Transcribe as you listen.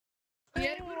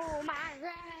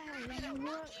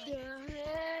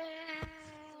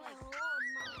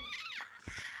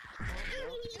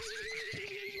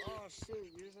Oh shoot,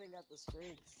 usually got the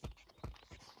streaks.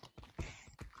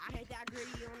 I hate that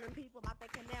gritty on them people that they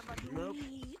can never do Nope.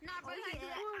 me. Not for you.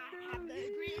 I have the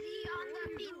gritty on the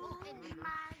people in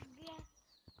my guess.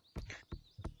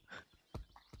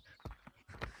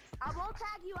 I won't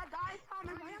tag you. I got his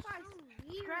comment. Why am I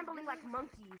scrambling like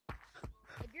monkeys?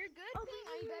 If you're good, Pete,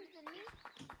 are you better than me?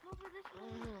 Over this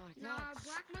one. Nah,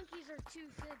 black monkeys are too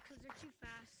good because they're too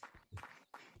fast.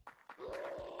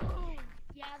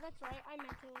 Yeah, that's right. I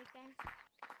meant it like that.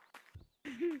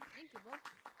 Thank you, bro.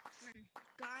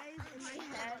 Guys, in my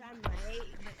head, I'm right,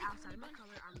 but outside of my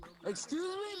color, I'm real.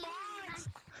 Excuse me, mods!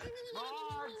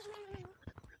 Mods!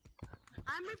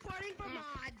 I'm reporting for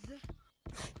mods.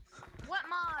 What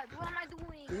mods? What am I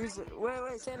doing?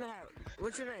 Wait, Santa Hat.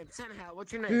 What's your name? Santa Hat,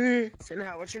 what's your name? Santa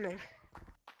Hat, what's your name?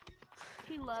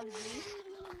 He loves me.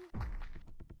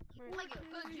 Like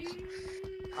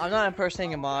a I'm not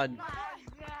impersonating a mod.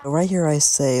 Right here I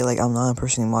say, like, I'm not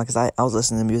impersonating mod because I was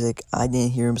listening to music. I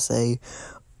didn't hear him say,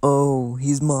 oh,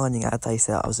 he's modding. I thought he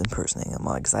said I was impersonating a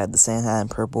mod because I had the Sand Hat and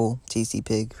purple TC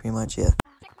Pig, pretty much, yeah.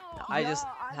 I just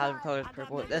have colors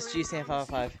purple. That's GSAN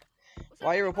 505.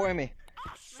 Why are you reporting me?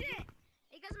 Oh shit!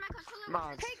 Because my controller.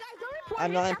 Mods. Hey guys, don't report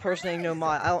I'm me. not impersonating no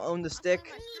mod. I don't own the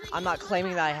stick. I'm not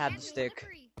claiming that I have the stick.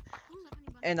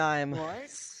 And I'm... What?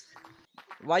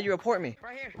 Why'd you report me?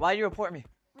 Right here. Why'd you report me?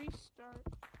 Restart.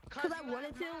 Cause I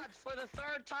wanted to. mods for the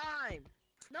third time.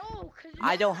 No, cause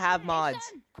I don't have mods.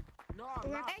 No,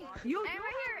 I'm not. Hey, mods. You hey,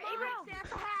 right here, hey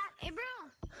bro. Hey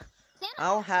bro. Santa I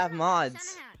don't hat, have Santa mods. hat,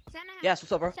 Santa hat, Santa hat. Yes,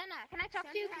 what's up, bro? Santa hat, can I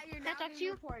talk to you? Can I talk to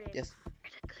you? Yes.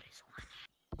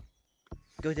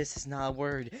 Goodness is not a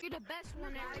word. You're the best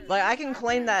one ever. Like, I can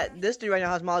claim that this dude right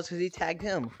now has mods because he tagged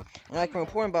him. And I can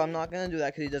report him, but I'm not gonna do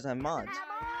that because he doesn't have mods.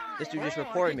 This dude just Wait,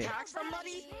 reported I me. can tag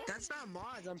somebody? That's not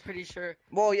mods, I'm pretty sure.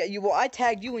 Well, yeah, I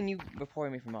tagged you and you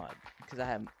reported me for mod. Because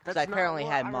I That's I not apparently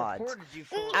what had I mods. reported you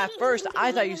for. At first,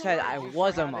 I thought you said I You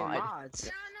was for a having mod.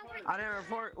 mods. I didn't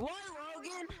report. What,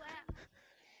 Logan?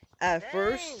 At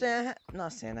first, Dang.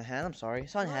 not Santa Hat, I'm sorry,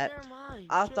 Sun Oh, Hat. never mind.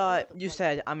 I Shut thought up. you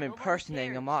said I'm Nobody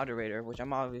impersonating a cares. moderator, which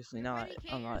I'm obviously not.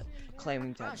 I'm not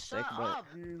claiming to Bro, have a stick, shut but up.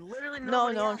 Literally no,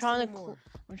 nobody I'm asked trying anymore.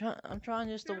 I'm trying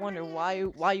just to wonder why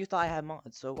you thought I had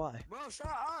mods. So why? Bro, shut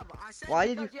up. I said Why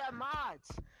did because you have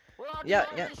mods. Well, I'll Yeah,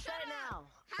 do yeah. Just say it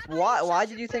now. Why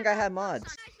did you think I had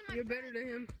mods? You're better than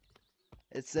him.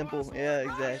 It's simple. Bro, Yeah,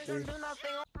 bro, I exactly. didn't do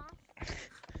nothing.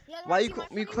 Why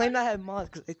you claim that I had mods?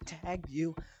 Because I tagged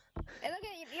you. Hey, look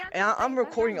at you. And I'm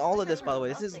recording all of this, by the way.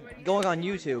 This is going on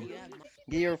YouTube.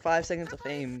 Get your 5 seconds of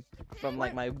fame from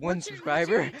like my one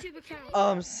subscriber.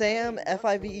 Sam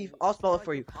FIVE. I'll spell it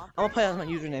for you. I'm gonna put it on my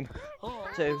username. Oh,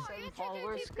 So 7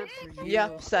 followers, good for you.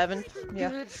 yeah, 7. Yeah,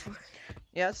 Good.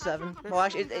 yeah, 7. Well,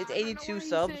 actually, it's 82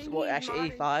 subs. Well, actually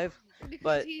 85.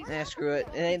 But screw it.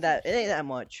 It ain't that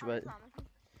much. But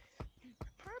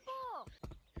Purple.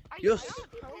 yes.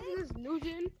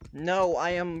 Nugent. No,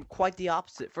 I am quite the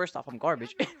opposite. First off, I'm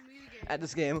garbage at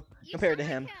this game compared to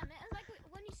him.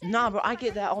 Nah, bro, I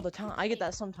get that all the time. I get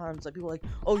that sometimes. Like people are like,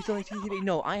 oh, you sound like TTV.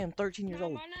 No, I am 13 years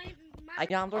old.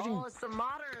 I'm 13. Oh, it's the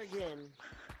modder again.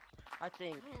 I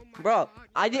think. Bro,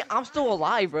 I'm still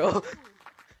alive, bro.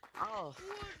 Oh,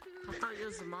 I thought it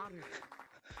was the modder.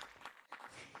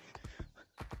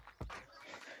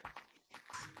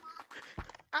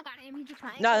 I got him. He just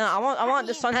trying. No, I want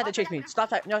the Sun Hat to chase me. Stop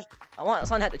that. No, I want the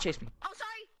Sun Hat to chase me. Oh,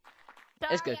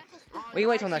 sorry. It's good. Oh, We can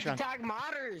wait till nice, next you round. can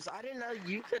tag modders. I didn't know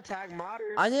you could tag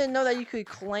modders. I didn't know that you could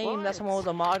claim that someone was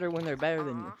a modder when they're better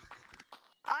than you.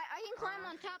 I can climb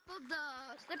on top of the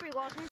slippery walls.